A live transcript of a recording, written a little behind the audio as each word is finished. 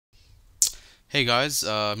Hey guys,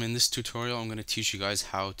 in this tutorial I'm going to teach you guys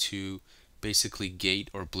how to basically gate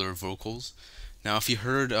or blur vocals. Now if you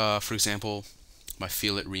heard, for example, my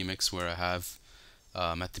Feel It remix where I have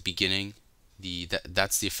at the beginning,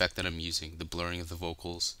 that's the effect that I'm using, the blurring of the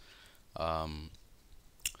vocals. Um,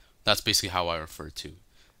 that's basically how I refer to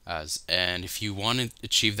as. And if you want to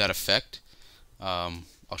achieve that effect,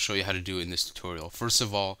 I'll show you how to do it in this tutorial. First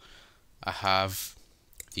of all, I have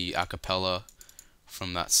the acapella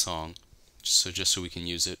from that song. Just so we can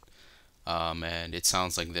use it, and it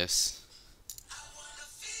sounds like this.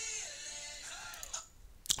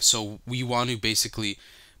 So we want to basically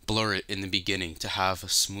blur it in the beginning to have a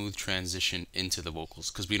smooth transition into the vocals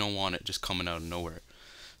because we don't want it just coming out of nowhere.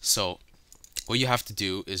 So what you have to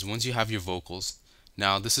do is once you have your vocals,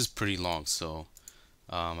 now this is pretty long, so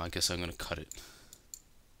I guess I'm gonna cut it.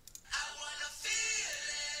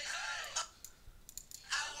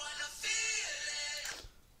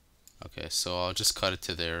 Okay, so I'll just cut it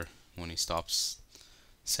to there when he stops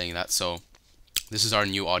saying that. So this is our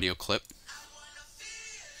new audio clip.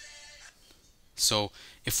 So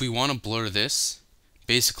if we want to blur this,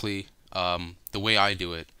 basically the way I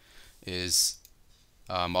do it is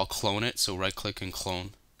I'll clone it. So right click and clone,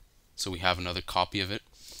 so we have another copy of it.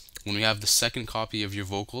 When we have the second copy of your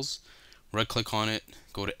vocals, right click on it,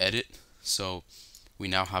 go to edit. So we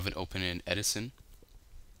now have it open in Edison,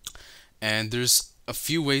 and there's a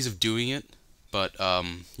few ways of doing it, but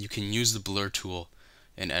you can use the blur tool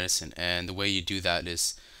in Edison, and the way you do that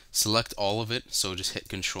is select all of it. So just hit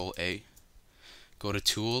Control A, go to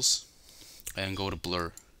Tools, and go to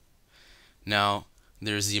Blur. Now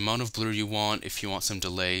there's the amount of blur you want. If you want some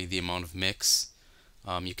delay, the amount of mix,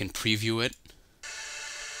 you can preview it,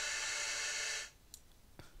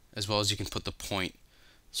 as well as you can put the point.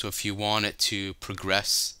 So if you want it to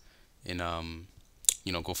progress in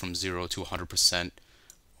go from 0 to 100%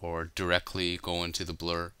 or directly go into the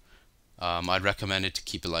blur, I'd recommend it to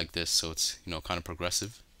keep it like this, so it's kind of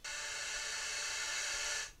progressive.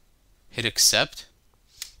 Hit accept,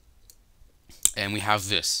 and we have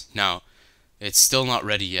this. Now it's still not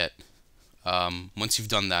ready yet. Once you've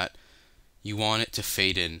done that, you want it to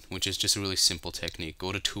fade in, which is just a really simple technique.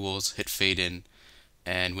 Go to Tools, hit Fade In,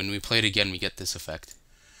 and when we play it again we get this effect.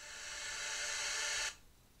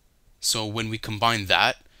 So when we combine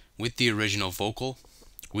that with the original vocal,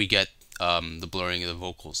 we get the blurring of the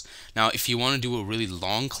vocals. Now if you want to do a really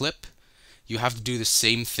long clip, you have to do the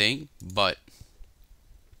same thing, but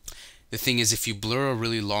the thing is, if you blur a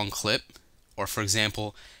really long clip, or for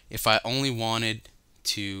example, if I only wanted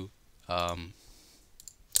to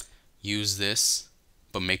use this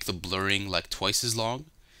but make the blurring like twice as long,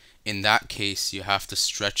 in that case you have to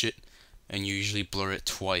stretch it, and you usually blur it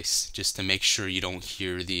twice just to make sure you don't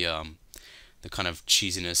hear the kind of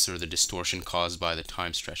cheesiness or the distortion caused by the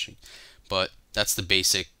time stretching. But that's the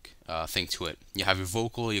basic thing to it. You have your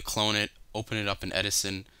vocal, you clone it, open it up in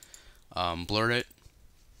Edison, blur it,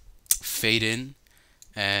 fade in,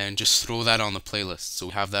 and just throw that on the playlist. So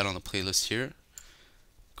we have that on the playlist here.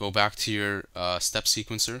 Go back to your step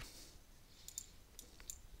sequencer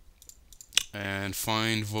and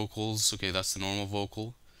find vocals. Okay, that's the normal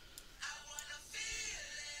vocal.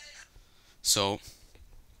 So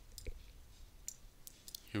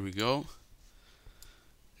here we go.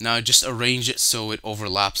 Now just arrange it so it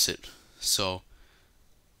overlaps it. So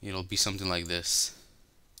it'll be something like this.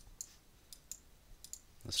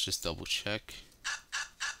 Let's just double check.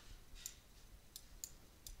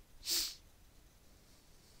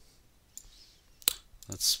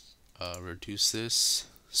 Let's reduce this.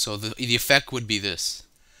 So the effect would be this.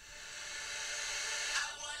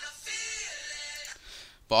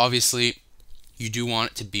 But obviously you do want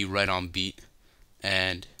it to be right on beat,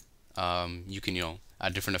 and you can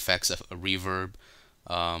add different effects, a reverb.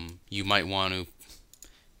 You might want to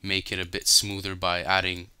make it a bit smoother by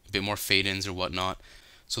adding a bit more fade-ins or whatnot.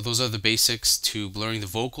 So those are the basics to blurring the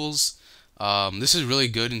vocals. This is really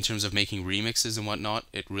good in terms of making remixes and whatnot.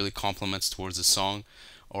 It really complements towards the song,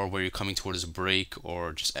 or where you're coming towards a break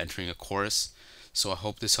or just entering a chorus. So I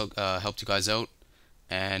hope this helped you guys out,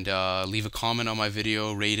 and leave a comment on my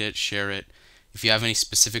video, rate it, share it. If you have any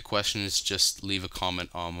specific questions, just leave a comment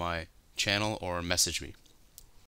on my channel or message me.